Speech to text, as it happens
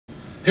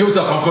Hey, what's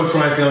up? I'm Coach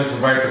Ryan Failing from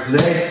VIPAR.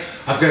 Today,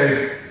 I've got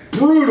a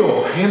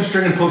brutal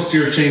hamstring and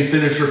posterior chain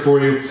finisher for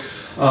you. You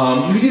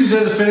can use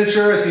it as a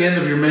finisher at the end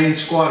of your main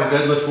squat or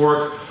deadlift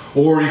work,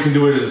 or you can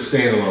do it as a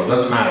standalone. It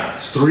doesn't matter.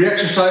 It's 3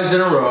 exercises in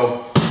a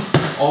row,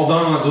 all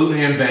done on a glute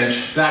ham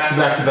bench, back to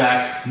back to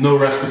back, no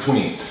rest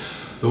between.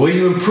 The way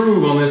you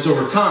improve on this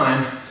over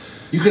time,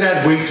 you could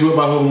add weight to it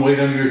by holding weight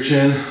under your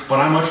chin, but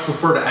I much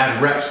prefer to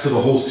add reps to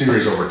the whole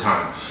series over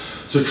time.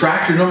 So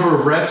track your number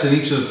of reps in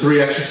each of the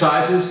 3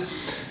 exercises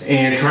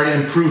and try to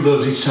improve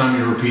those each time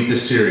you repeat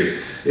this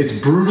series. It's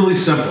brutally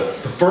simple.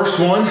 The first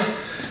one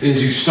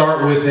is you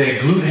start with a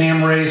glute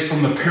ham raise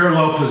from the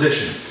parallel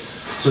position.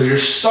 So you're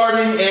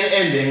starting and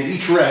ending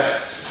each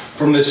rep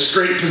from this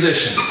straight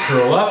position.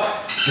 Curl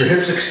up, your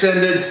hips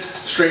extended,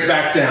 straight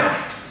back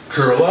down.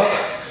 Curl up,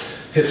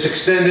 hips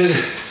extended,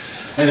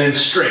 and then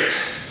straight.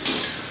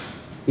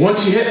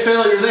 Once you hit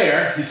failure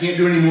there, you can't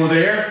do any more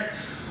there,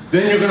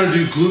 then you're gonna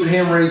do glute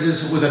ham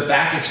raises with a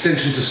back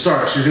extension to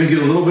start. So you're gonna get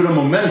a little bit of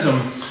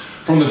momentum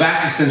from the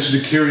back extension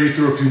to carry you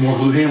through a few more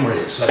glute ham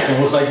raises. So that's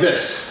gonna look like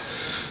this.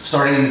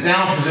 Starting in the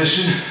down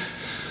position,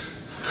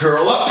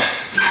 curl up,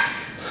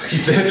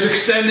 keep the hips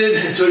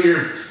extended until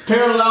you're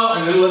parallel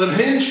and then let them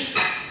hinge.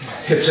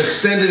 Hips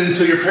extended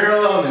until you're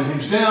parallel and then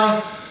hinge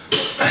down.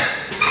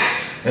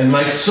 And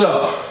like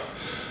so.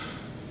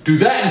 Do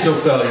that until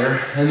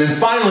failure. And then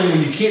finally,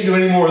 when you can't do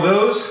any more of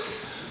those,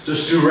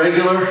 just do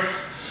regular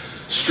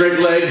straight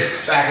leg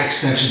back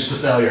extensions to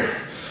failure.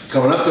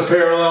 Coming up to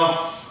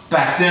parallel,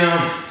 back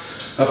down,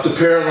 up to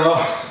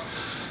parallel,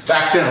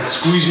 back down.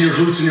 Squeezing your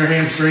glutes and your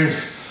hamstrings.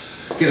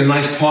 Get a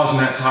nice pause in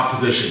that top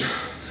position.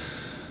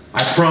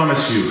 I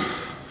promise you,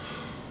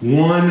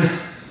 1,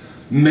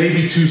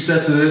 maybe 2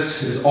 sets of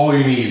this is all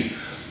you need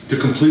to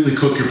completely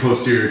cook your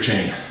posterior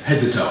chain, head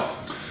to toe.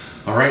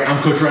 All right,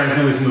 I'm Coach Ryan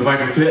Failing from the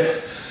VIPAR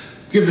Pit.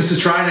 Give this a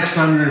try next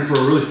time you're in for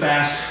a really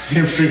fast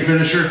hamstring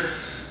finisher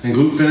and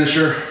glute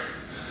finisher.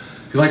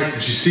 If you like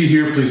what you see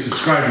here, please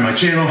subscribe to my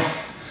channel.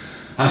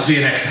 I'll see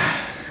you next time.